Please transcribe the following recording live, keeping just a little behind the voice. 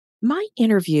My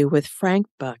interview with Frank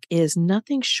Buck is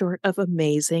nothing short of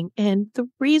amazing, and the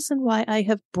reason why I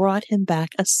have brought him back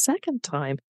a second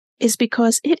time is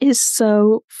because it is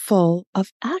so full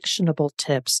of actionable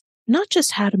tips, not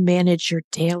just how to manage your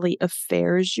daily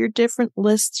affairs, your different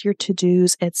lists, your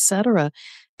to-dos, etc.,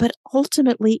 but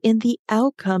ultimately in the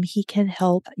outcome he can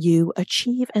help you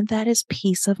achieve, and that is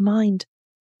peace of mind.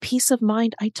 Peace of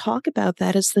mind, I talk about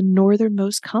that as the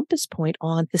northernmost compass point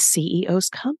on the CEO's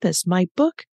Compass, my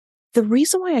book. The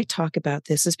reason why I talk about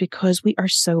this is because we are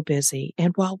so busy.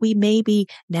 And while we may be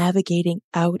navigating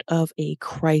out of a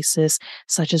crisis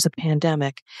such as a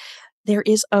pandemic, there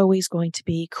is always going to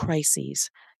be crises,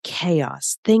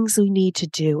 chaos, things we need to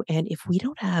do. And if we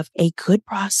don't have a good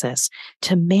process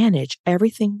to manage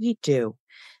everything we do,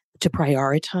 to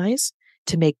prioritize,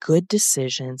 to make good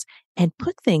decisions, and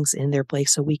put things in their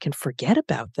place so we can forget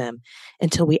about them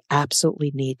until we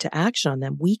absolutely need to action on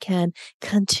them, we can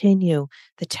continue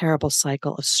the terrible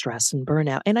cycle of stress and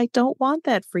burnout. And I don't want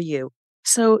that for you.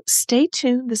 So stay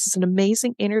tuned. This is an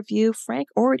amazing interview. Frank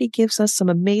already gives us some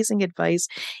amazing advice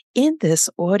in this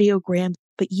audiogram,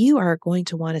 but you are going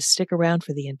to want to stick around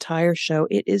for the entire show.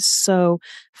 It is so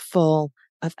full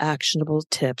of actionable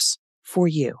tips for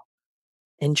you.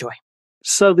 Enjoy.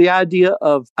 So the idea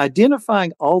of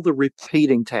identifying all the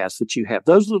repeating tasks that you have,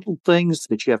 those little things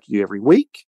that you have to do every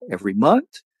week, every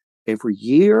month, every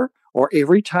year, or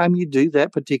every time you do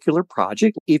that particular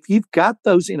project, if you've got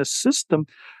those in a system,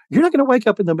 you're not going to wake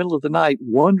up in the middle of the night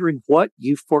wondering what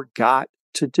you forgot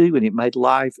to do. And it made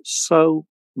life so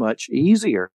much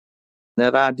easier.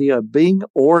 That idea of being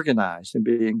organized and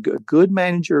being a good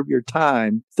manager of your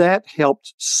time, that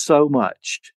helped so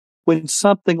much. When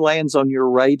something lands on your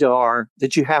radar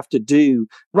that you have to do,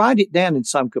 write it down in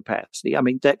some capacity. I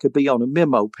mean, that could be on a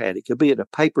memo pad. It could be in a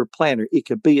paper planner. It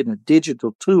could be in a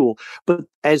digital tool. But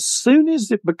as soon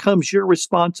as it becomes your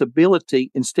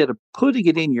responsibility, instead of putting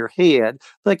it in your head,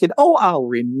 thinking, oh, I'll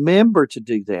remember to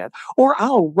do that, or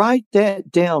I'll write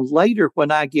that down later when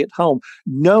I get home.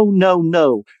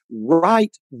 No.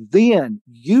 Right then,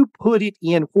 you put it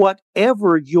in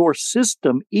whatever your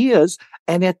system is,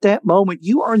 and at that moment,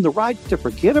 you earn the right to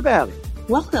forget about it.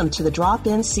 Welcome to the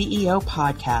Drop-In CEO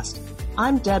podcast.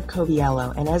 I'm Deb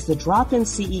Coviello, and as the Drop-In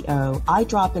CEO, I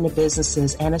drop into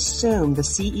businesses and assume the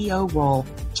CEO role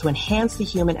to enhance the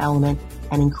human element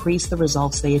and increase the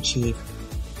results they achieve.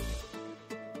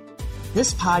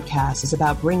 This podcast is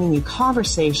about bringing you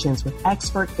conversations with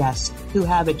expert guests who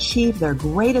have achieved their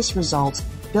greatest results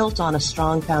built on a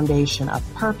strong foundation of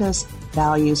purpose,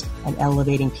 values, and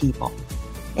elevating people.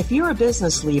 If you're a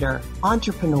business leader,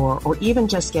 entrepreneur, or even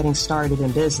just getting started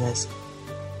in business,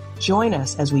 join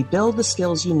us as we build the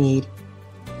skills you need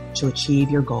to achieve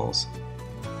your goals.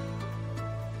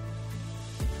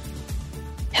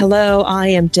 Hello, I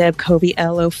am Deb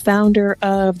Coviello, founder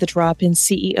of the Drop-In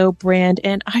CEO brand,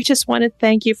 and I just want to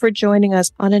thank you for joining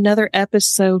us on another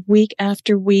episode. Week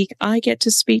after week, I get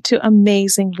to speak to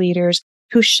amazing leaders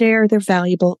who share their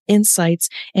valuable insights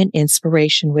and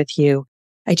inspiration with you.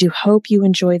 I do hope you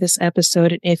enjoy this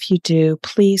episode, and if you do,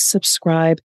 please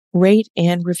subscribe, rate,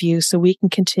 and review so we can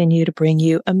continue to bring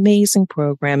you amazing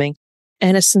programming.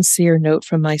 And a sincere note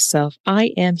from myself,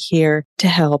 I am here to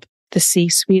help the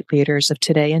C-suite leaders of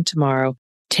today and tomorrow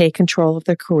take control of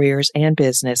their careers and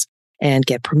business and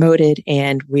get promoted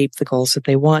and reap the goals that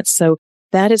they want. So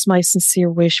that is my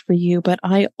sincere wish for you, but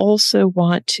I also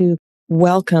want to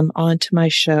welcome onto my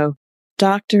show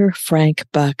Dr. Frank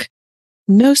Buck.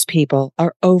 Most people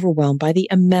are overwhelmed by the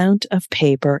amount of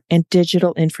paper and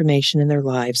digital information in their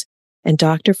lives, and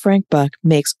Dr. Frank Buck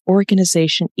makes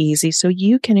organization easy so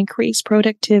you can increase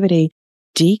productivity,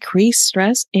 decrease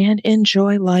stress, and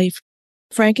enjoy life.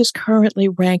 Frank is currently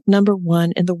ranked number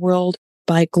 1 in the world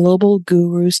by Global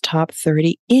Guru's Top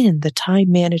 30 in the time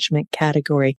management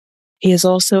category. He is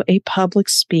also a public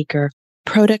speaker,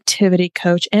 productivity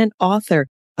coach, and author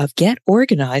of Get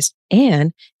Organized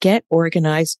and Get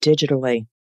Organized Digitally.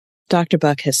 Dr.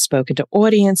 Buck has spoken to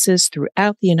audiences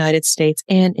throughout the United States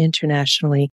and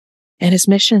internationally, and his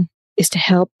mission is to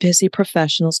help busy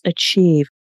professionals achieve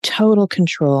total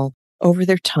control over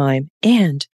their time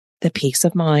and the peace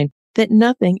of mind that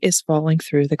nothing is falling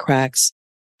through the cracks.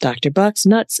 Dr. Buck's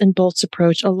nuts and bolts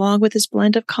approach, along with his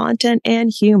blend of content and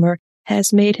humor,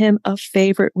 has made him a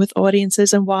favorite with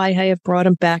audiences and why I have brought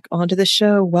him back onto the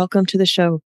show. Welcome to the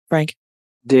show, Frank.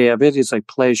 Deb, it is a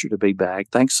pleasure to be back.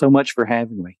 Thanks so much for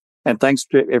having me. And thanks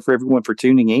for everyone for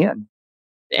tuning in.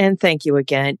 And thank you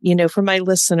again. You know, for my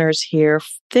listeners here,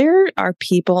 there are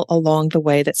people along the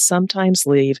way that sometimes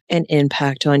leave an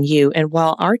impact on you. And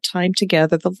while our time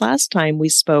together, the last time we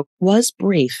spoke, was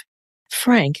brief,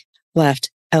 Frank left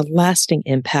a lasting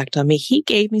impact on me. He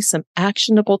gave me some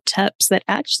actionable tips that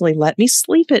actually let me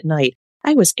sleep at night.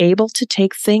 I was able to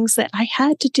take things that I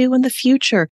had to do in the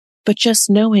future, but just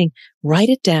knowing, write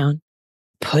it down,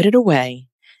 put it away,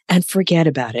 and forget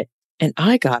about it. And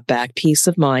I got back peace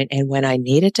of mind. And when I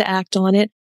needed to act on it,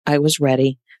 I was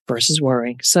ready versus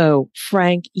worrying. So,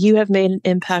 Frank, you have made an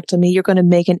impact on me. You're going to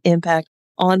make an impact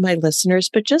on my listeners.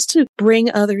 But just to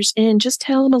bring others in, just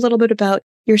tell them a little bit about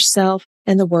yourself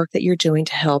and the work that you're doing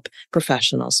to help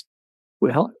professionals.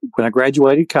 Well, when I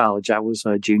graduated college, I was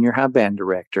a junior high band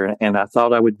director, and I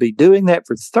thought I would be doing that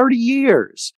for 30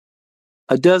 years.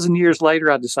 A dozen years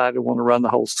later, I decided I want to run the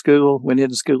whole school, went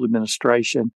into school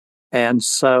administration. And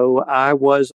so I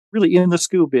was really in the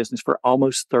school business for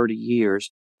almost 30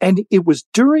 years. And it was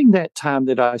during that time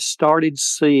that I started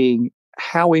seeing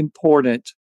how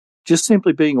important just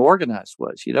simply being organized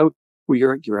was. Well,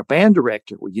 you're a band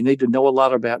director. Well, you need to know a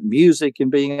lot about music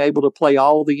and being able to play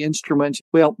all the instruments.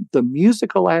 Well, the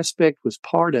musical aspect was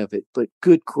part of it, but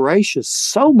good gracious,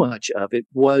 so much of it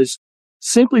was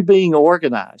simply being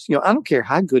organized. I don't care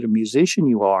how good a musician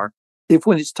you are, if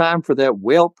when it's time for that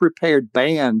well-prepared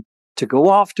band to go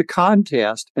off to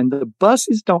contest and the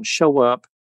buses don't show up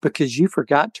because you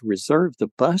forgot to reserve the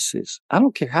buses, I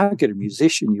don't care how good a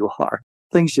musician you are,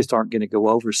 things just aren't going to go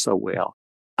over so well.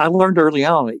 I learned early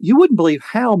on, you wouldn't believe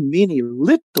how many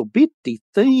little bitty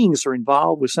things are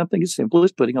involved with something as simple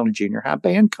as putting on a junior high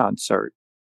band concert.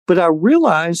 But I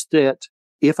realized that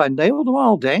if I nailed them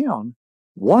all down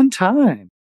one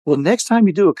time, well, next time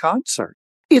you do a concert,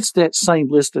 it's that same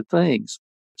list of things.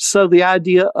 So the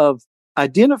idea of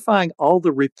identifying all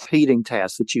the repeating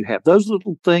tasks that you have, those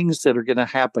little things that are going to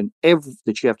happen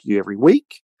that you have to do every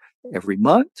week, every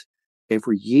month,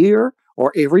 every year,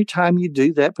 or every time you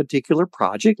do that particular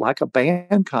project, like a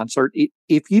band concert,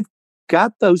 if you've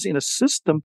got those in a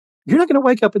system, you're not going to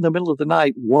wake up in the middle of the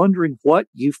night wondering what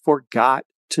you forgot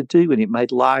to do. And it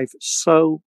made life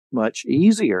so much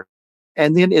easier.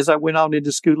 And then as I went on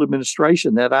into school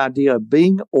administration, that idea of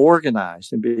being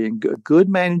organized and being a good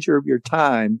manager of your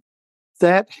time,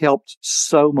 that helped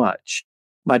so much.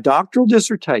 My doctoral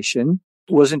dissertation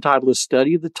was entitled A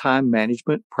Study of the Time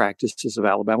Management Practices of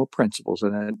Alabama Principals.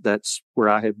 And that's where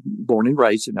I had born and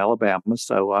raised in Alabama.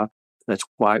 So that's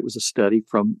why it was a study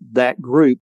from that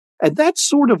group. And that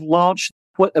sort of launched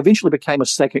what eventually became a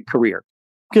second career.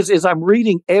 Because as I'm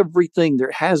reading everything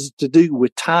that has to do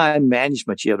with time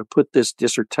management, you have to put this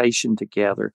dissertation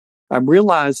together. I'm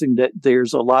realizing that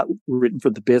there's a lot written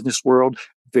for the business world,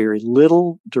 very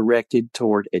little directed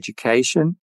toward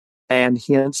education. And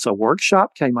hence a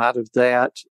workshop came out of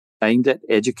that aimed at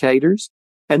educators.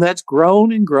 And that's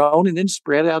grown and grown and then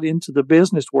spread out into the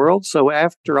business world. So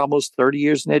after almost 30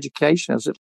 years in education, I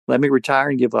said, let me retire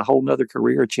and give a whole nother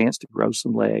career a chance to grow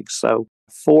some legs. So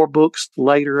 4 books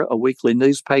later, a weekly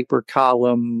newspaper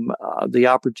column, the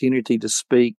opportunity to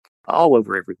speak all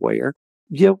over everywhere.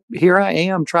 Here I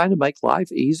am trying to make life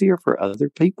easier for other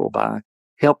people by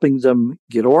helping them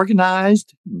get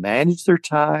organized, manage their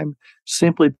time,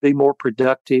 simply be more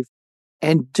productive,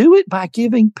 and do it by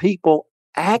giving people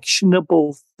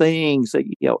actionable things that,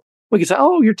 we can say,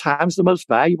 oh, your time's the most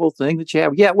valuable thing that you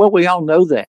have. Yeah, well, we all know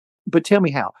that. But tell me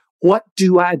how. What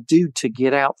do I do to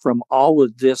get out from all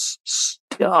of this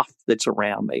stuff that's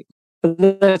around me?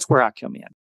 That's where I come in.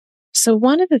 So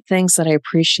one of the things that I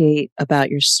appreciate about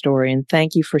your story, and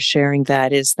thank you for sharing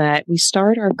that, is that we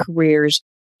start our careers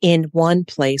in one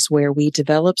place where we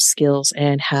develop skills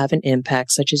and have an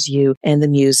impact, such as you and the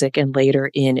music and later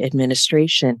in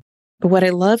administration. But what I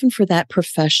love, and for that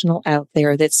professional out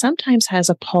there that sometimes has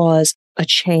a pause, a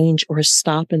change, or a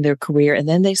stop in their career, and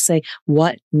then they say,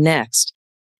 what next?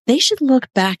 They should look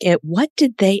back at what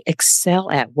did they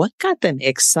excel at? What got them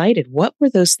excited? What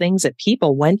were those things that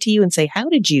people went to you and say, how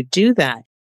did you do that?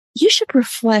 You should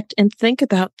reflect and think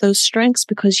about those strengths,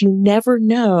 because you never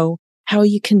know how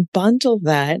you can bundle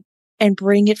that and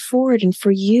bring it forward. And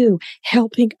for you,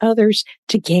 helping others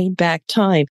to gain back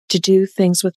time, to do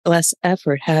things with less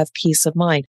effort, have peace of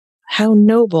mind. How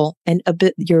noble and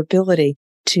your ability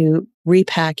to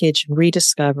repackage,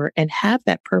 rediscover, and have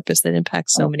that purpose that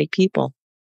impacts so many people.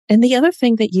 And the other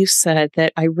thing that you said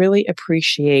that I really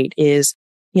appreciate is,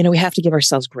 we have to give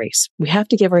ourselves grace. We have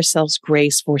to give ourselves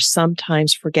grace for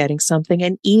sometimes forgetting something.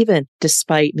 And even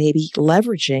despite maybe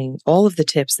leveraging all of the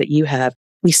tips that you have,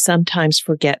 we sometimes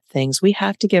forget things. We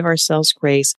have to give ourselves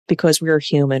grace because we are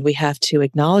human. We have to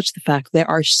acknowledge the fact there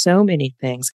are so many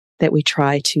things that we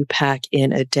try to pack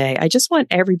in a day. I just want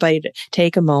everybody to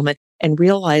take a moment and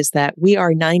realize that we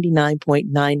are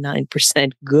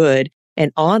 99.99% good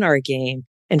and on our game.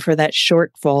 And for that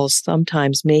shortfall,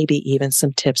 sometimes maybe even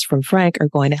some tips from Frank are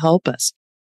going to help us.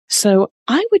 So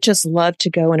I would just love to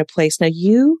go in a place. Now,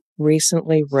 you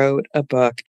recently wrote a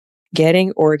book,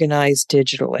 Getting Organized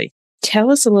Digitally.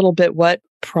 Tell us a little bit what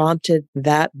prompted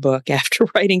that book after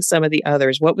writing some of the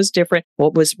others. What was different?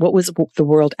 What was the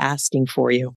world asking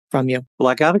from you? Well,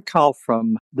 I got a call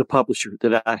from the publisher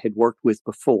that I had worked with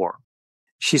before.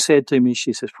 She said to me,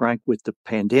 she says, Frank, with the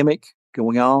pandemic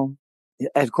going on, and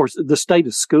of course, the state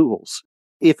of schools,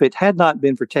 if it had not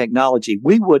been for technology,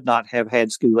 we would not have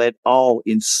had school at all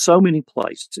in so many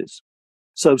places.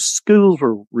 So schools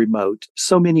were remote.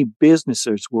 So many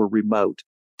businesses were remote.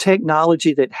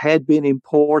 Technology that had been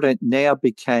important now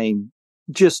became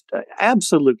just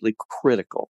absolutely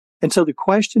critical. And so the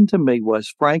question to me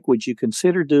was, Frank, would you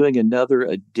consider doing another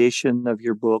edition of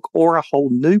your book or a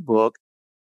whole new book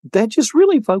that just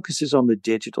really focuses on the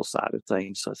digital side of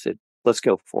things? So I said, let's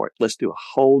go for it. Let's do a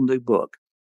whole new book.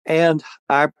 And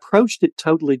I approached it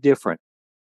totally different.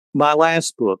 My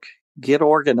last book, Get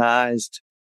Organized,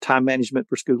 Time Management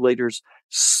for School Leaders,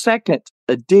 second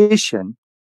edition,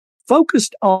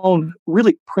 focused on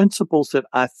really principles that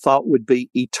I thought would be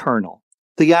eternal.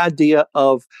 The idea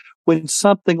of when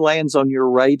something lands on your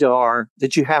radar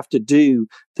that you have to do,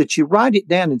 that you write it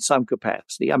down in some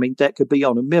capacity. I mean, that could be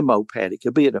on a memo pad. It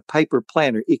could be in a paper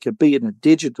planner. It could be in a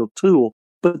digital tool.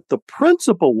 But the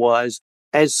principle was,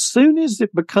 as soon as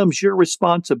it becomes your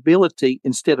responsibility,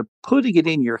 instead of putting it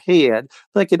in your head,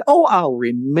 thinking, oh, I'll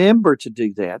remember to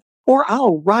do that, or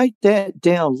I'll write that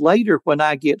down later when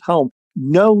I get home.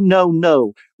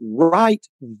 No. Right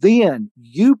then,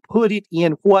 you put it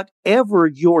in whatever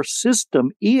your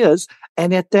system is,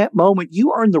 and at that moment,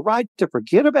 you earn the right to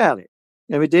forget about it.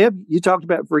 I mean, Deb, you talked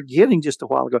about forgetting just a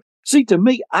while ago. See, to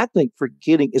me, I think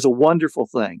forgetting is a wonderful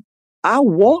thing. I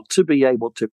want to be able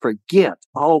to forget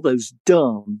all those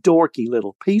dumb, dorky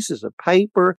little pieces of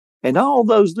paper and all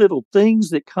those little things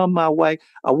that come my way.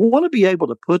 I want to be able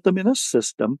to put them in a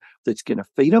system that's going to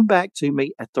feed them back to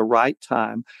me at the right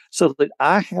time so that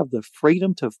I have the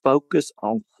freedom to focus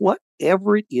on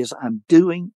whatever it is I'm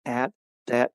doing at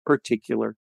that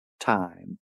particular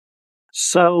time.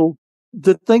 So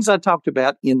the things I talked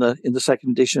about in the second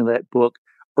edition of that book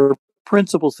are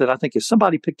principles that I think if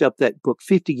somebody picked up that book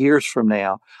 50 years from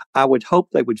now, I would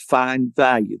hope they would find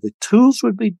value. The tools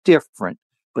would be different,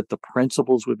 but the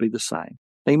principles would be the same.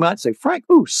 Now you might say, Frank,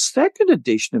 second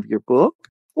edition of your book?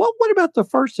 Well, what about the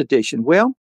first edition?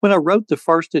 Well, when I wrote the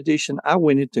first edition, I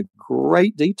went into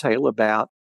great detail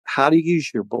about how to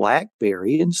use your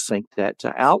BlackBerry and sync that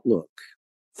to Outlook,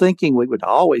 thinking we would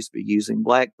always be using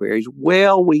BlackBerries.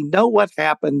 Well, we know what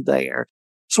happened there.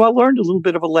 So I learned a little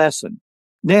bit of a lesson.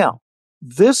 Now,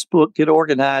 this book, Get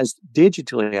Organized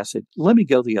Digitally, I said, let me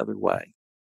go the other way.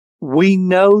 We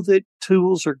know that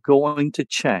tools are going to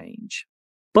change,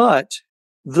 but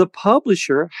the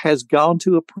publisher has gone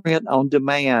to a print on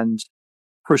demand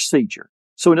procedure.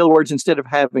 So in other words, instead of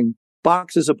having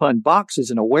boxes upon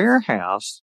boxes in a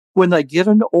warehouse, when they get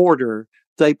an order,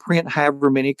 they print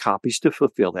however many copies to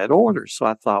fulfill that order. So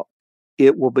I thought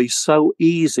it will be so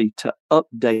easy to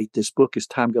update this book as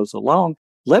time goes along.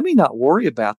 Let me not worry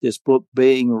about this book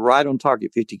being right on target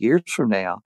 50 years from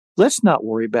now. Let's not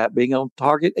worry about being on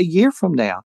target a year from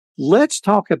now. Let's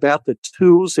talk about the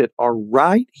tools that are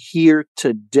right here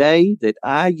today that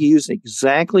I use,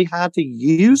 exactly how to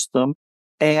use them,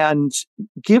 and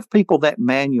give people that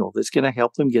manual that's going to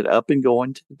help them get up and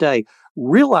going today,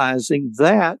 realizing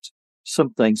that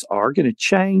some things are going to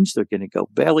change. They're going to go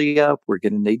belly up. We're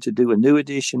going to need to do a new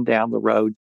edition down the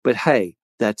road. But hey,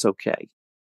 that's okay.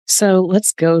 So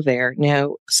let's go there.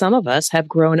 Now, some of us have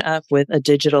grown up with a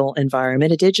digital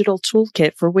environment, a digital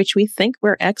toolkit for which we think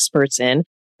we're experts in.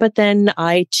 But then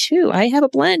I have a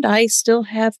blend. I still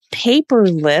have paper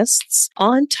lists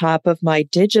on top of my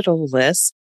digital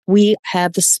lists. We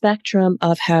have the spectrum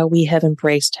of how we have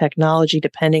embraced technology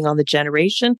depending on the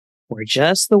generation or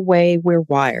just the way we're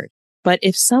wired. But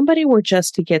if somebody were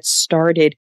just to get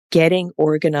started getting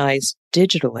organized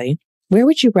digitally, where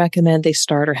would you recommend they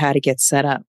start or how to get set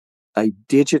up? A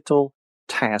digital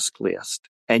task list.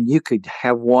 And you could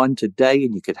have one today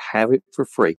and you could have it for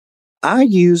free. I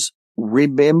use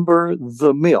Remember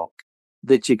the Milk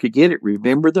that you could get at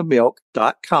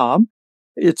rememberthemilk.com.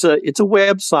 It's a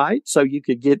website, so you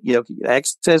could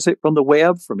access it from the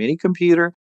web, from any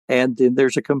computer. And then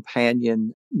there's a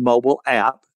companion mobile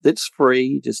app that's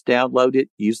free. Just download it,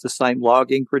 use the same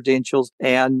login credentials,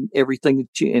 and everything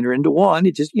that you enter into one,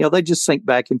 it just, they just sync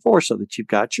back and forth so that you've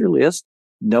got your list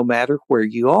no matter where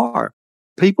you are.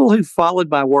 People who followed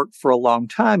my work for a long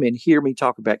time and hear me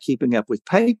talk about keeping up with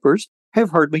papers have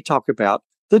heard me talk about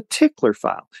the Tickler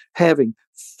file, having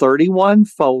 31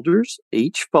 folders,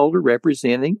 each folder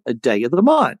representing a day of the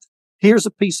month. Here's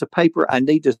a piece of paper I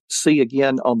need to see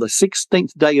again on the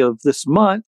 16th day of this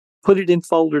month. Put it in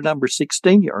folder number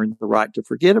 16. You earn the right to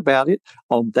forget about it.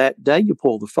 On that day, you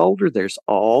pull the folder. There's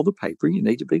all the paper you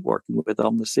need to be working with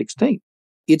on the 16th.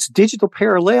 Its digital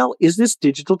parallel is this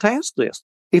digital task list.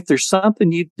 If there's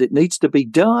something that needs to be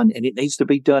done and it needs to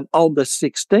be done on the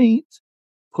 16th,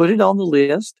 put it on the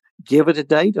list, give it a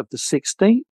date of the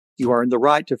 16th. You earn the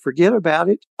right to forget about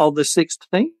it on the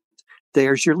 16th.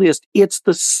 There's your list. It's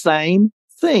the same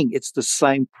thing. It's the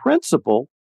same principle,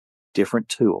 different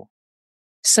tool.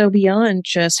 So beyond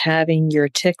just having your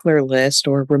tickler list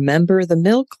or remember the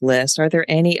milk list, are there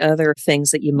any other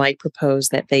things that you might propose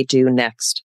that they do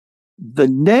next? The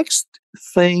next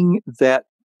thing that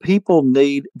people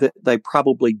need that they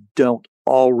probably don't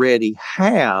already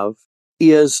have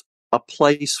is a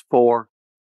place for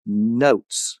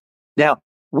notes. Now,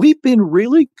 we've been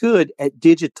really good at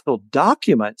digital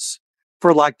documents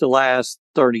for like the last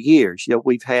 30 years.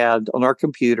 We've had on our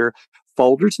computer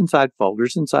folders inside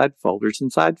folders inside folders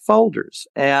inside folders.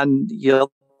 And,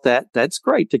 that's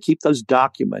great to keep those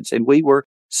documents. And we were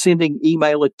sending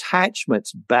email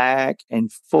attachments back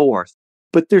and forth.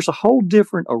 But there's a whole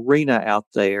different arena out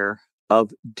there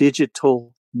of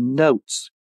digital notes,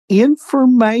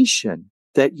 information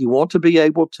that you want to be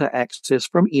able to access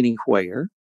from anywhere,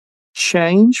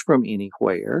 change from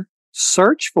anywhere,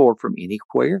 search for from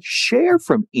anywhere, share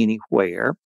from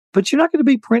anywhere, but you're not going to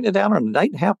be printed out on an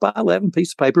 8.5 by 11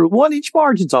 piece of paper with 1-inch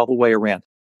margins all the way around.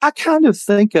 I kind of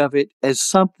think of it as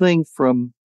something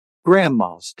from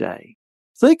Grandma's day.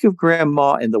 Think of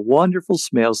Grandma and the wonderful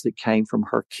smells that came from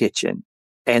her kitchen.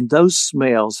 And those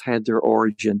smells had their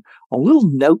origin on little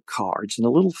note cards in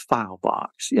a little file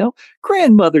box.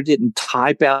 Grandmother didn't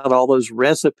type out all those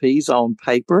recipes on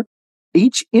paper.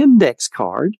 Each index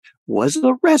card was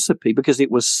a recipe because it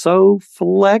was so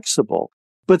flexible.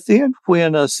 But then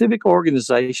when a civic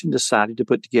organization decided to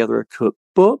put together a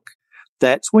cookbook,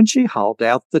 that's when she hauled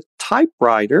out the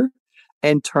typewriter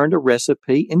and turned a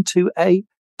recipe into a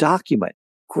document.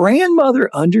 Grandmother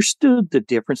understood the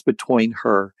difference between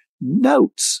her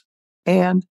notes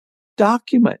and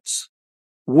documents.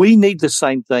 We need the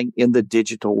same thing in the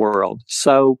digital world.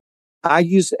 So I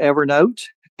use Evernote,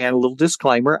 and a little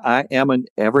disclaimer, I am an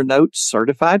Evernote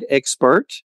certified expert,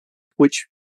 which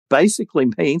basically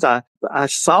means I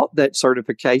sought that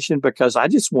certification because I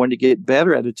just wanted to get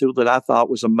better at a tool that I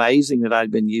thought was amazing that I'd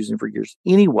been using for years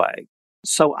anyway.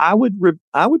 So I would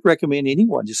recommend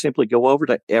anyone just simply go over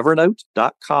to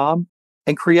evernote.com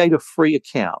and create a free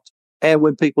account. And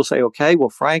when people say, okay, well,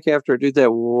 Frank, after I do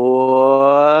that,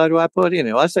 what do I put in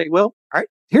it? I say, well, all right,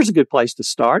 here's a good place to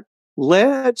start.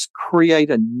 Let's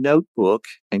create a notebook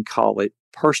and call it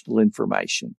personal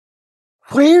information.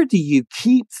 Where do you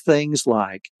keep things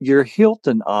like your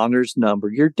Hilton Honors number,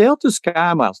 your Delta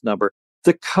SkyMiles number,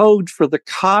 the code for the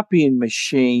copying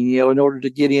machine, in order to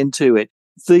get into it,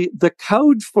 the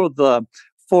code for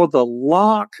the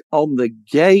lock on the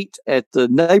gate at the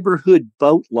neighborhood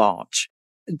boat launch,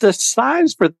 the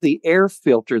size for the air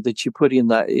filter that you put in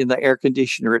the air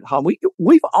conditioner at home.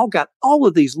 We've all got all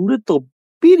of these little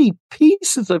bitty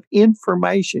pieces of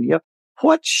information.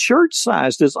 What shirt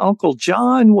size does Uncle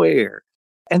John wear?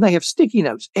 And they have sticky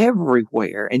notes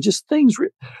everywhere and just things.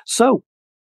 So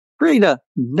create a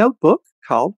notebook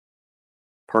called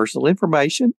personal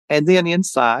information, and then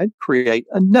inside create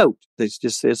a note that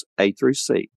just says A through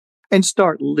C. And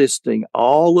start listing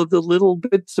all of the little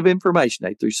bits of information,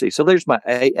 A through C. So there's my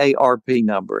AARP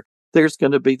number. There's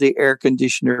going to be the air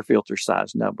conditioner filter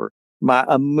size number, my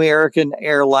American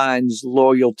Airlines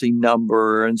loyalty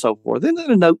number, and so forth. And then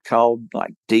a note called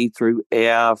like D through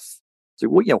F,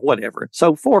 whatever.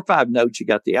 So 4 or 5 notes, you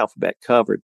got the alphabet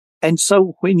covered. And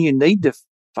so when you need to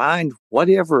find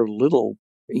whatever little,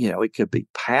 it could be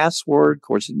password. Of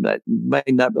course, that may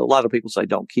not. A lot of people say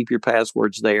don't keep your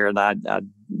passwords there, and I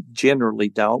generally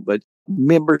don't. But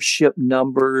membership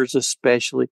numbers,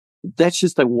 especially, that's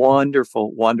just a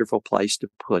wonderful, wonderful place to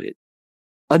put it.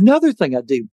 Another thing I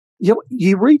do,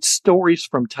 you read stories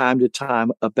from time to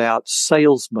time about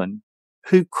salesmen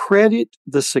who credit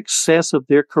the success of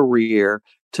their career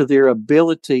to their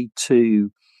ability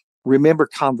to remember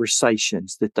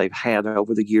conversations that they've had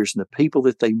over the years and the people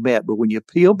that they met. But when you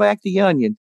peel back the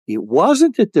onion, it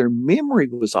wasn't that their memory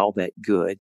was all that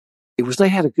good. It was they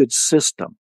had a good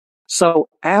system. So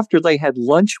after they had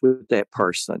lunch with that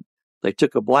person, they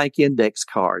took a blank index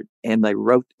card and they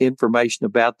wrote information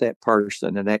about that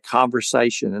person and that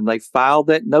conversation, and they filed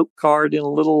that note card in a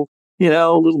little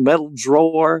metal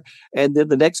drawer. And then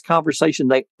the next conversation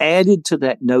they added to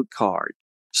that note card.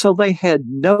 So they had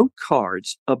note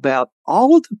cards about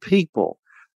all of the people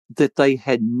that they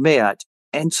had met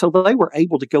And so they were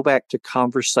able to go back to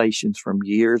conversations from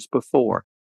years before.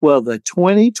 Well, the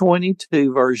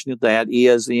 2022 version of that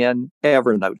is in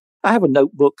Evernote. I have a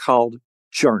notebook called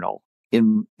Journal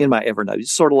in my Evernote.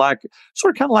 It's sort of kind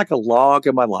of like a log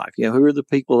of my life. Who are the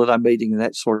people that I'm meeting and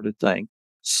that sort of thing.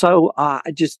 So I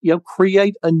just,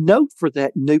 create a note for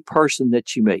that new person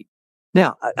that you meet.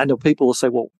 Now, I know people will say,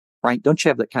 well, Frank, don't you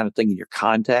have that kind of thing in your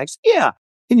contacts? Yeah.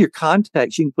 In your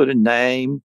contacts, you can put a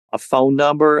name, a phone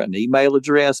number, an email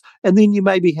address, and then you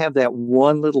maybe have that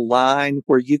one little line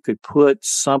where you could put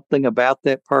something about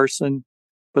that person.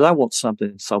 But I want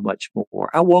something so much more.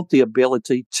 I want the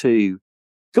ability to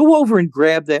go over and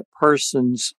grab that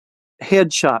person's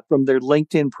headshot from their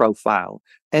LinkedIn profile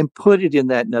and put it in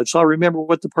that note. So I remember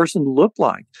what the person looked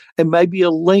like and maybe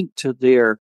a link to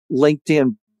their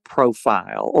LinkedIn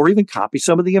profile, or even copy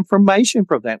some of the information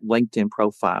from that LinkedIn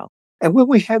profile. And when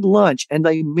we had lunch and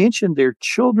they mentioned their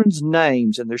children's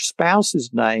names and their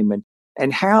spouse's name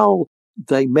and how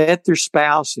they met their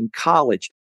spouse in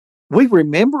college, we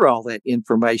remember all that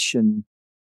information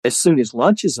as soon as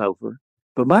lunch is over.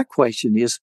 But my question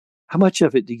is, how much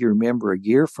of it do you remember a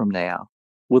year from now?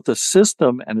 With a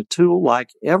system and a tool like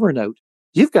Evernote,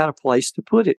 you've got a place to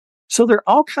put it. So there are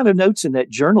all kinds of notes in that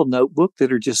journal notebook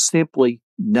that are just simply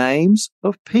names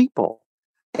of people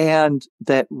and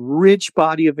that rich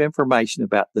body of information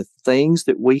about the things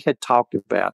that we had talked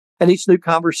about. And each new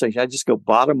conversation, I just go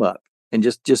bottom up and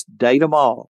just date them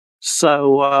all.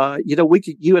 So,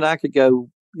 you and I could go,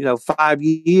 5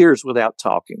 years without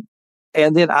talking.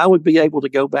 And then I would be able to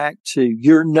go back to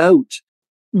your note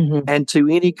and to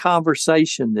any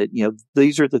conversation that,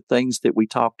 these are the things that we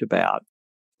talked about.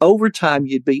 Over time,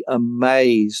 you'd be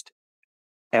amazed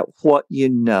at what you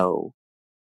know.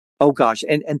 Oh gosh.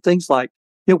 And things like,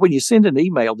 when you send an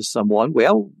email to someone,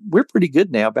 well, we're pretty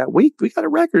good now about we got a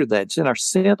record of that. It's in our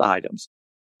sent items.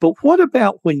 But what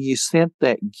about when you sent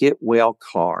that get well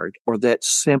card or that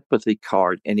sympathy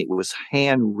card and it was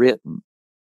handwritten?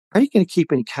 Are you going to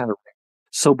keep any kind of record?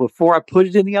 So before I put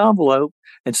it in the envelope,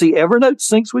 and see, Evernote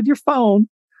syncs with your phone.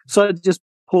 So I just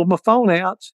pull my phone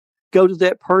out, go to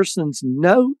that person's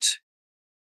note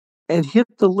and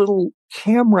hit the little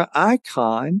camera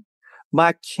icon.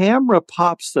 My camera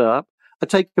pops up. I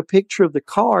take a picture of the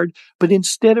card, but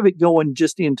instead of it going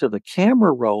just into the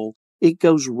camera roll, it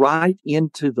goes right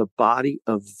into the body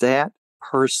of that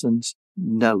person's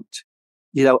note.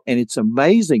 And it's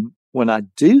amazing when I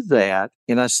do that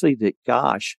and I see that,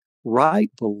 gosh,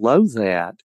 right below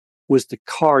that was the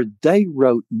card they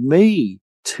wrote me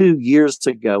 2 years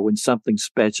ago when something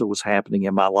special was happening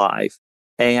in my life.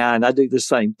 And I do the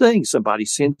same thing. Somebody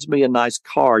sends me a nice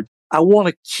card. I want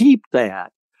to keep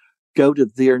that. Go to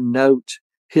their note,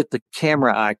 hit the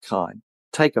camera icon,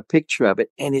 take a picture of it,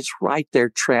 and it's right there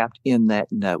trapped in that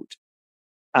note.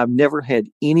 I've never had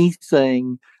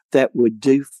anything that would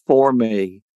do for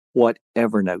me what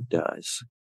Evernote does.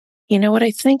 You know what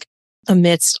I think?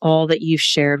 Amidst all that you've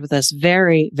shared with us,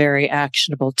 very, very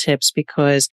actionable tips,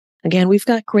 because again, we've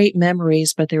got great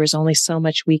memories, but there is only so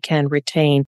much we can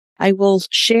retain. I will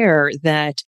share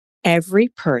that every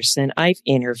person I've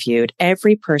interviewed,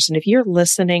 every person, if you're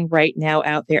listening right now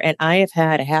out there, and I have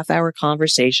had a half-hour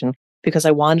conversation because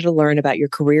I wanted to learn about your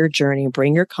career journey and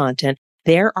bring your content,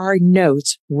 there are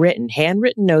notes written,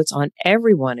 handwritten notes on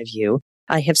every one of you.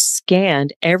 I have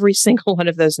scanned every single one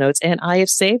of those notes and I have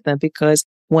saved them because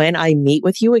when I meet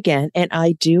with you again, and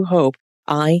I do hope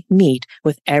I meet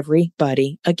with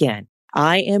everybody again,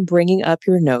 I am bringing up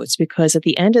your notes because at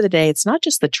the end of the day, it's not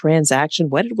just the transaction.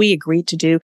 What did we agree to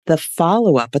do? The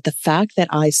follow-up, but the fact that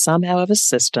I somehow have a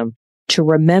system to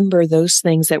remember those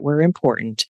things that were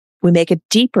important. We make a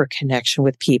deeper connection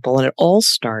with people, and it all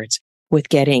starts with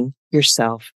getting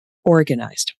yourself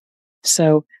organized.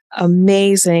 So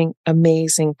amazing,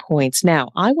 amazing points. Now,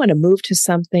 I want to move to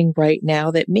something right now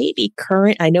that may be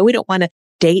current. I know we don't want to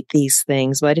date these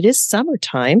things, but it is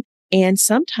summertime. And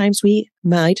sometimes we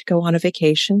might go on a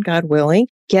vacation, God willing,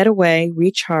 get away,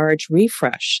 recharge,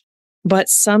 refresh. But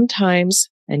sometimes,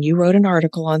 and you wrote an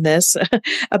article on this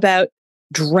about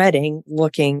dreading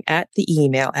looking at the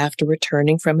email after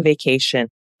returning from a vacation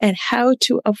and how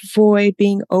to avoid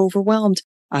being overwhelmed.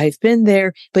 I've been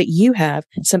there, but you have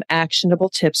some actionable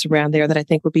tips around there that I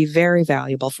think would be very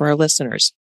valuable for our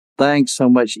listeners. Thanks so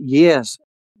much. Yes,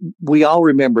 we all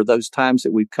remember those times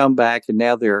that we've come back and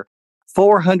now there are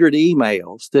 400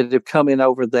 emails that have come in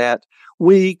over that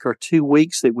week or 2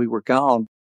 weeks that we were gone.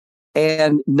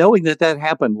 And knowing that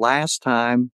happened last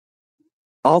time,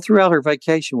 all throughout our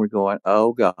vacation, we're going,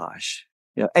 oh gosh,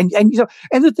 And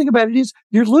the thing about it is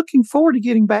you're looking forward to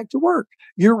getting back to work.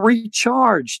 You're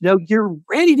recharged. You're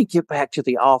ready to get back to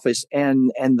the office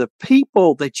and the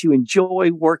people that you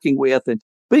enjoy working with and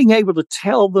being able to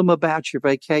tell them about your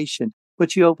vacation.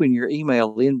 But you open your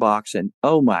email inbox and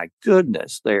oh my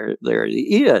goodness, there it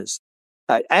is.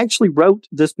 I actually wrote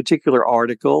this particular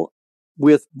article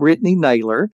with Brittany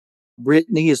Naylor.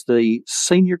 Brittany is the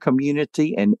Senior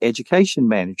Community and Education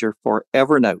Manager for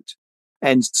Evernote.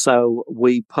 And so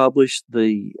we published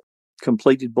the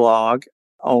completed blog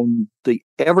on the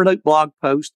Evernote blog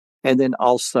post and then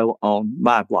also on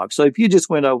my blog. So if you just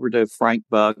went over to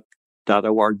frankbuck.org,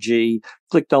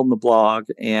 clicked on the blog,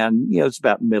 and, it's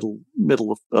about middle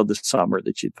of the summer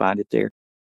that you'd find it there.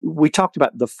 We talked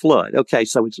about the flood. Okay,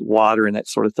 so it's water and that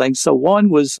sort of thing. So one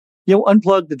was,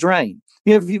 unplug the drain.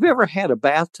 If you've ever had a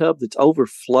bathtub that's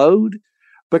overflowed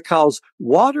because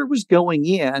water was going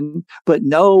in, but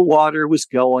no water was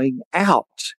going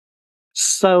out.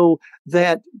 So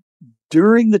that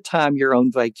during the time you're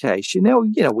on vacation,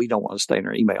 we don't want to stay in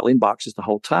our email inboxes the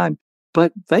whole time,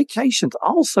 but vacations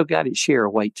also got its share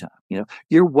of wait time.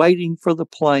 You're waiting for the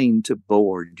plane to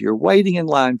board. You're waiting in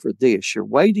line for this. You're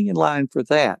waiting in line for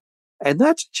that. And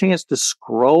that's a chance to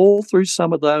scroll through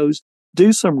some of those,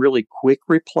 do some really quick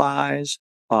replies,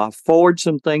 forward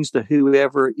some things to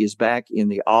whoever is back in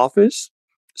the office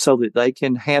so that they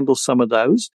can handle some of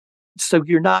those. So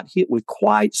you're not hit with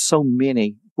quite so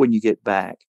many when you get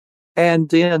back. And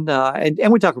then,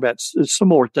 and we talk about some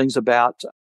more things about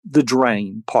the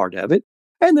drain part of it.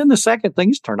 And then the second thing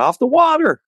is turn off the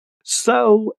water.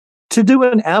 So to do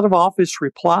an out of office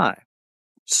reply,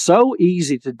 so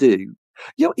easy to do.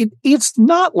 It's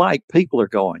not like people are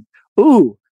going,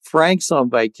 ooh, Frank's on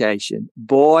vacation.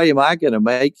 Boy, am I going to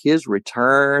make his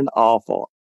return awful.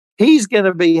 He's going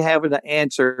to be having to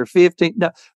answer 15. No,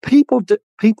 people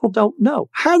don't know.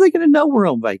 How are they going to know we're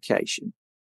on vacation?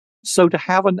 So to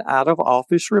have an out of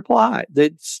office reply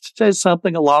that says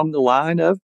something along the line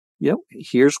of,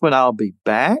 here's when I'll be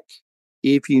back.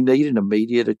 If you need an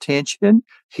immediate attention,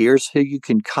 here's who you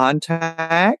can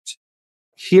contact.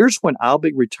 Here's when I'll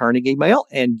be returning email,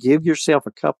 and give yourself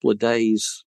a couple of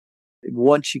days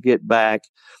once you get back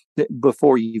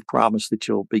before you promise that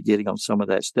you'll be getting on some of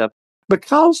that stuff.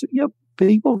 Because,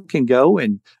 people can go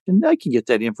and they can get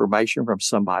that information from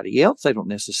somebody else. They don't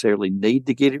necessarily need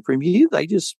to get it from you. They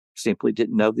just simply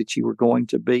didn't know that you were going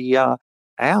to be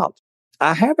out.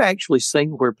 I have actually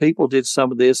seen where people did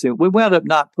some of this, and we wound up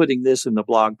not putting this in the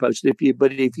blog post.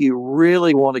 But if you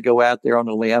really want to go out there on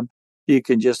a limb, you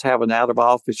can just have an out of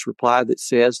office reply that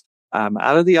says, I'm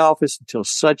out of the office until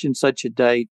such and such a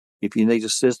date. If you need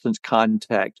assistance,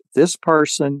 contact this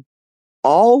person.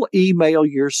 All email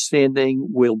you're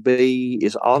sending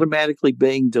is automatically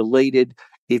being deleted.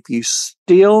 If you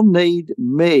still need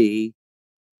me,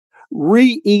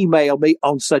 re-email me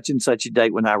on such and such a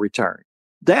date when I return.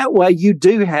 That way you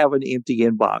do have an empty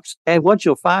inbox. And what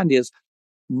you'll find is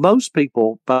most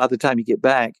people, by the time you get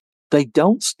back, they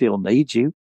don't still need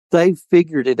you. They've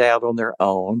figured it out on their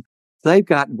own. They've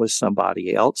gotten with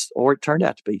somebody else, or it turned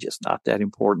out to be just not that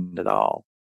important at all.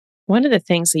 One of the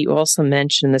things that you also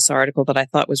mentioned in this article that I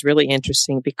thought was really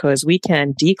interesting, because we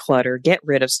can declutter, get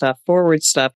rid of stuff, forward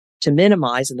stuff to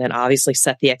minimize, and then obviously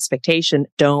set the expectation,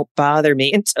 don't bother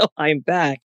me until I'm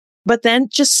back. But then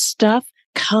just stuff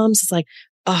comes, it's like,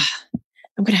 I'm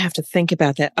going to have to think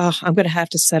about that. I'm going to have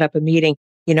to set up a meeting.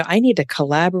 I need to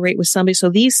collaborate with somebody. So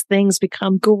these things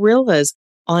become gorillas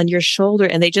on your shoulder,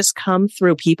 and they just come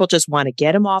through. People just want to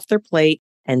get them off their plate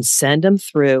and send them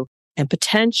through. And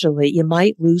potentially you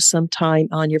might lose some time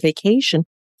on your vacation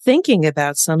thinking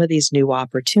about some of these new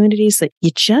opportunities that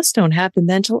you just don't have the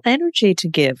mental energy to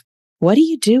give. What do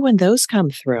you do when those come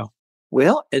through?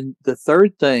 Well, and the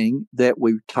third thing that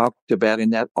we talked about in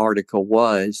that article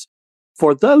was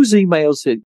for those emails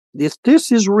that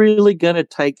this is really going to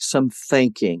take some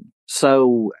thinking.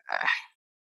 So,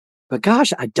 but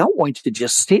gosh, I don't want to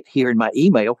just sit here in my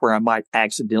email where I might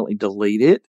accidentally delete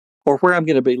it, or where I'm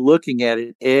going to be looking at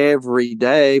it every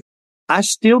day. I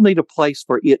still need a place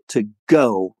for it to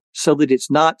go so that it's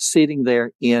not sitting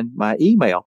there in my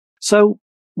email. So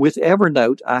with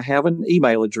Evernote, I have an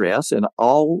email address, and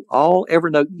all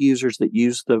Evernote users that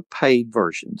use the paid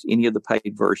versions, any of the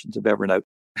paid versions of Evernote,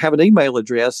 have an email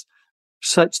address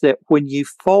such that when you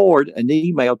forward an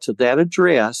email to that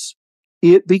address,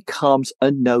 it becomes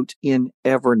a note in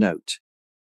Evernote.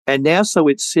 And now, so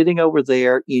it's sitting over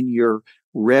there in your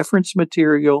reference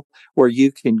material where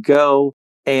you can go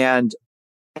and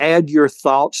add your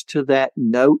thoughts to that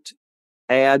note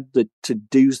add the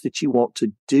to-dos that you want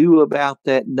to do about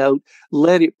that note.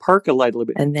 Let it percolate a little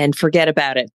bit. And then forget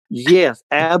about it. Yes,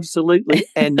 absolutely.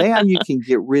 And now you can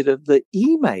get rid of the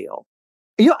email.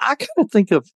 I kind of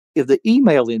think of the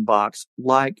email inbox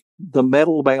like the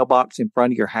metal mailbox in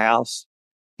front of your house.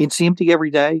 It's empty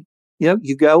every day.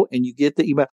 You go and you get the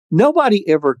email. Nobody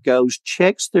ever goes,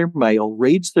 checks their mail,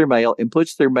 reads their mail, and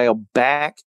puts their mail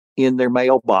back in their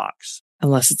mailbox.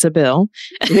 Unless it's a bill.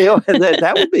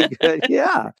 That would be good.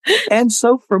 Yeah. And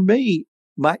so for me,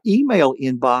 my email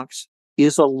inbox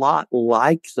is a lot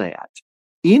like that.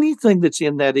 Anything that's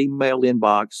in that email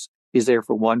inbox is there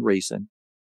for one reason.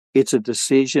 It's a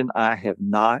decision I have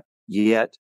not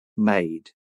yet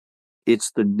made.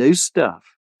 It's the new stuff.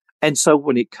 And so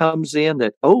when it comes in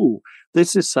that,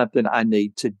 this is something I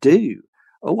need to do.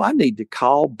 I need to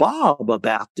call Bob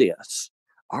about this.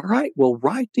 All right. Well,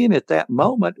 right then at that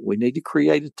moment, we need to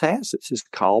create a task that says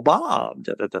call Bob.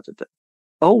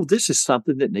 This is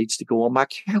something that needs to go on my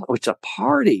calendar. It's a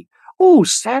party.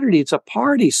 Saturday, it's a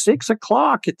party,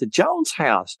 6:00 at the Jones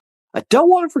house. I don't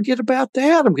want to forget about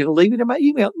that. I'm going to leave it in my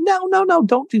email. No,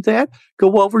 don't do that.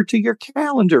 Go over to your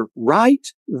calendar right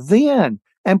then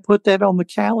and put that on the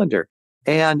calendar.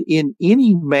 And in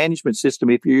any management system,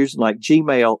 if you're using like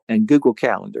Gmail and Google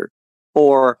Calendar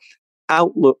or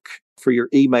Outlook for your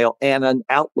email and an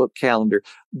Outlook calendar,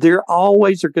 there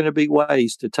always are going to be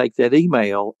ways to take that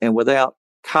email and without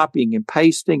copying and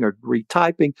pasting or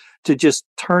retyping to just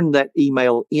turn that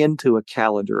email into a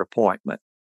calendar appointment.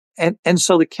 And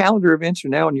so the calendar events are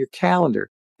now in your calendar.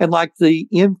 And like the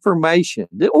information,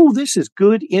 this is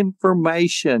good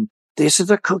information. This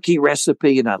is a cookie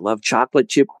recipe and I love chocolate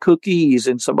chip cookies.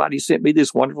 And somebody sent me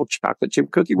this wonderful chocolate chip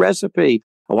cookie recipe.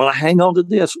 I want to hang on to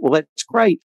this. Well, that's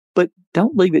great. But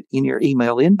don't leave it in your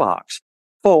email inbox.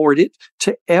 Forward it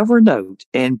to Evernote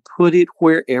and put it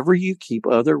wherever you keep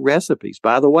other recipes.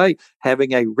 By the way,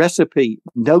 having a recipe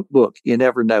notebook in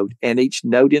Evernote and each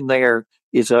note in there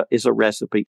is a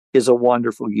recipe is a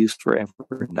wonderful use for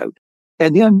Evernote.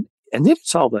 And then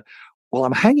it's all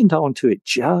I'm hanging on to it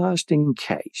just in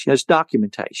case. It's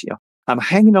documentation. I'm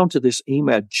hanging on to this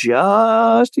email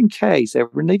just in case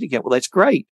ever need again. Well, that's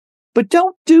great. But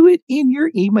don't do it in your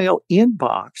email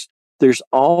inbox. There's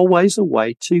always a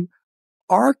way to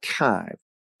archive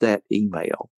that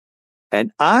email.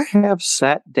 And I have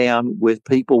sat down with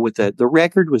people with that. The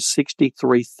record was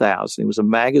 63,000. It was a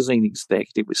magazine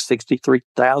executive with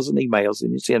 63,000 emails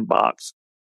in his inbox.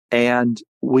 And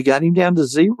we got him down to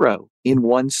 0 in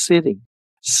one sitting.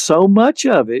 So much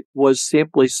of it was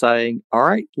simply saying, all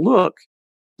right, look,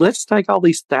 let's take all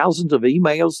these thousands of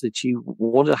emails that you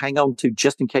want to hang on to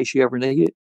just in case you ever need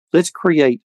it. Let's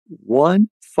create one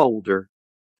folder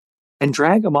and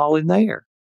drag them all in there.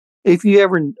 If you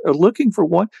ever are looking for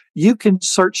one, you can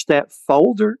search that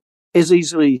folder as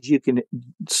easily as you can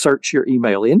search your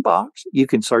email inbox. You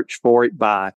can search for it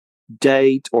by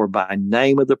date or by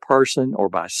name of the person or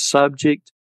by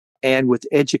subject. And with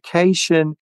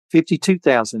education,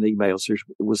 52,000 emails. There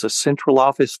was a central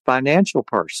office financial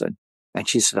person. And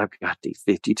she said, I've got these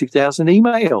 52,000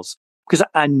 emails because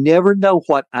I never know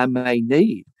what I may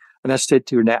need. And I said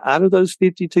to her, now, out of those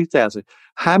 52,000,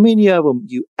 how many of them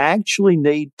you actually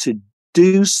need to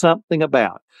do something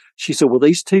about? She said, well,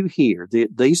 these two here,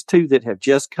 these two that have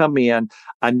just come in,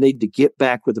 I need to get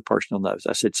back with the person on those.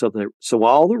 I said, so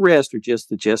all the rest are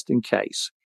just in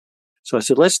case. So I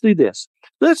said, let's do this.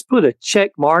 Let's put a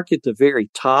check mark at the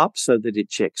very top so that it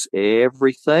checks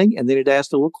everything. And then it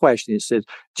asked a little question. It says,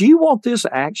 do you want this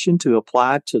action to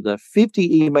apply to the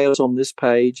 50 emails on this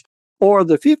page or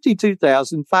the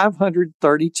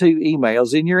 52,532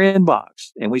 emails in your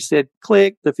inbox? And we said,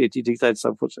 click the 52,000,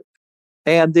 so forth.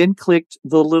 And then clicked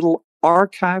the little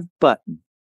archive button.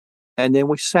 And then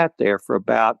we sat there for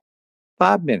about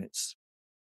 5 minutes.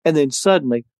 And then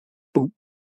suddenly, boom,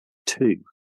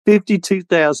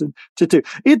 52,000 to 2.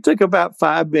 It took about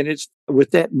 5 minutes with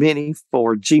that many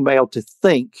for Gmail to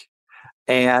think.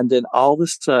 And then all of a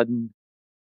sudden,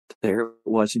 there it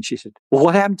was. And she said, well,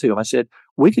 what happened to them? I said,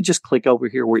 we could just click over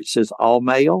here where it says all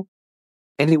mail,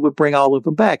 and it would bring all of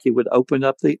them back. It would open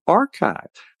up the archive.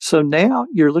 So now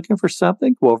you're looking for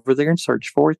something, go over there and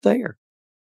search for it there.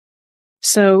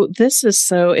 So this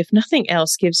is if nothing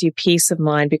else, gives you peace of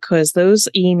mind, because those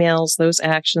emails, those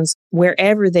actions,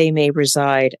 wherever they may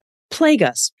reside, plague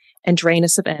us and drain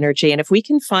us of energy. And if we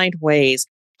can find ways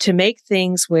to make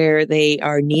things where they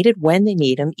are needed when they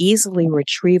need them, easily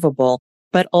retrievable,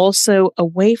 but also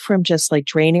away from just like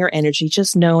draining our energy,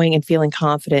 just knowing and feeling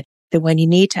confident that when you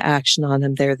need to action on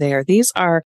them, they're there. These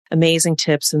are amazing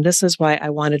tips. And this is why I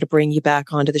wanted to bring you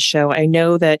back onto the show. I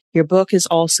know that your book is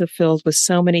also filled with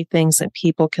so many things that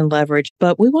people can leverage,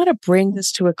 but we want to bring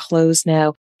this to a close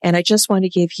now. And I just want to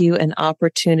give you an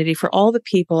opportunity for all the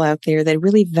people out there that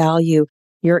really value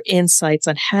your insights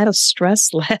on how to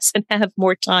stress less and have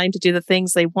more time to do the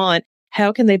things they want.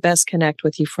 How can they best connect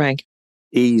with you, Frank?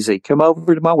 Easy. Come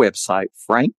over to my website,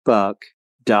 frankbuck.org.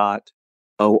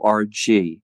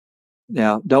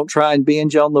 Now, don't try and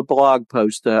binge on the blog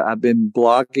post. I've been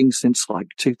blogging since like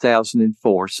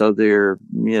 2004. So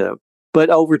but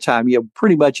over time,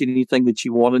 pretty much anything that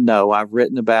you want to know, I've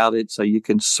written about it. So you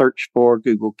can search for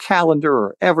Google Calendar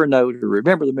or Evernote or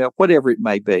Remember the Milk, whatever it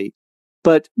may be.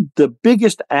 But the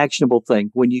biggest actionable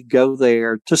thing when you go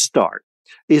there to start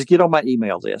is get on my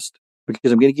email list,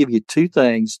 because I'm going to give you 2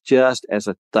 things just as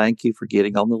a thank you for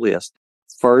getting on the list.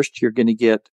 First, you're going to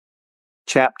get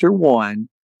chapter 1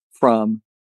 from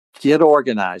Get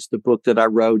Organized, the book that I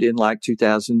wrote in like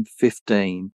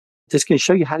 2015. This can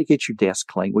show you how to get your desk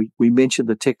clean. We mentioned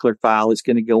the tickler file. It's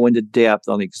going to go into depth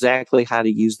on exactly how to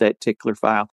use that tickler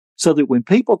file so that when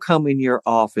people come in your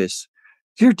office,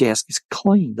 your desk is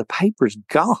clean. The paper's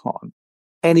gone.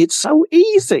 And it's so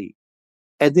easy.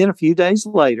 And then a few days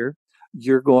later,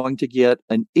 you're going to get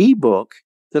an ebook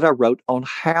that I wrote on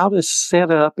how to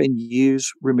set up and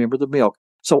use Remember the Milk.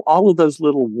 So all of those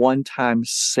little one-time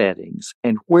settings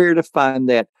and where to find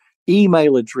that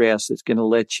email address that's going to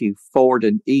let you forward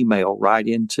an email right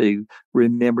into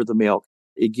Remember the Milk.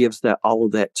 It gives all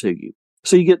of that to you.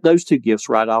 So you get those 2 gifts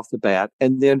right off the bat.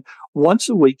 And then once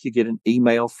a week, you get an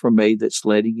email from me that's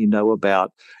letting you know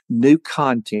about new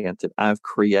content that I've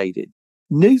created,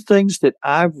 new things that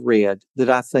I've read that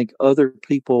I think other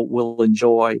people will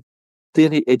enjoy.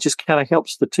 Then it just kind of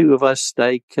helps the 2 of us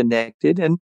stay connected.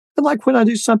 And like when I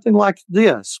do something like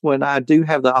this, when I do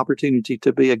have the opportunity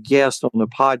to be a guest on the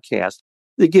podcast,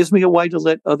 it gives me a way to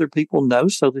let other people know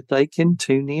so that they can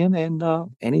tune in and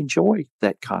enjoy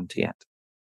that content.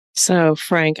 So,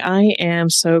 Frank, I am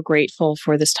so grateful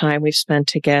for this time we've spent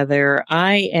together.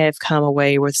 I have come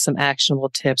away with some actionable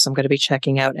tips. I'm going to be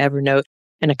checking out Evernote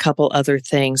and a couple other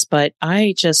things, but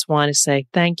I just want to say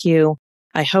thank you.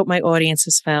 I hope my audience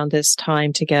has found this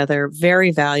time together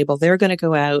very valuable. They're going to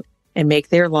go out and make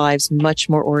their lives much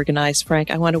more organized.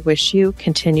 Frank, I want to wish you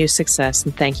continued success,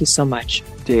 and thank you so much.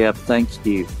 Deb, thank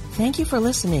you. Thank you for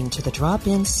listening to the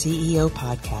Drop-In CEO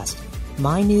podcast.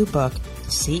 My new book,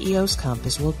 The CEO's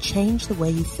Compass, will change the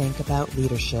way you think about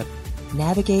leadership,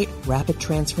 navigate rapid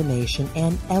transformation,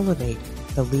 and elevate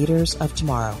the leaders of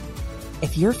tomorrow.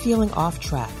 If you're feeling off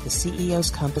track, the CEO's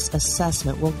Compass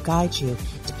assessment will guide you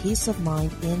to peace of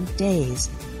mind in days,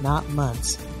 not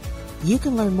months. You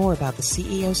can learn more about the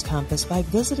CEO's Compass by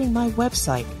visiting my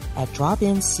website at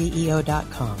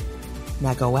dropinceo.com.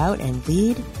 Now go out and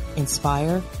lead,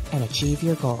 inspire, and achieve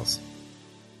your goals.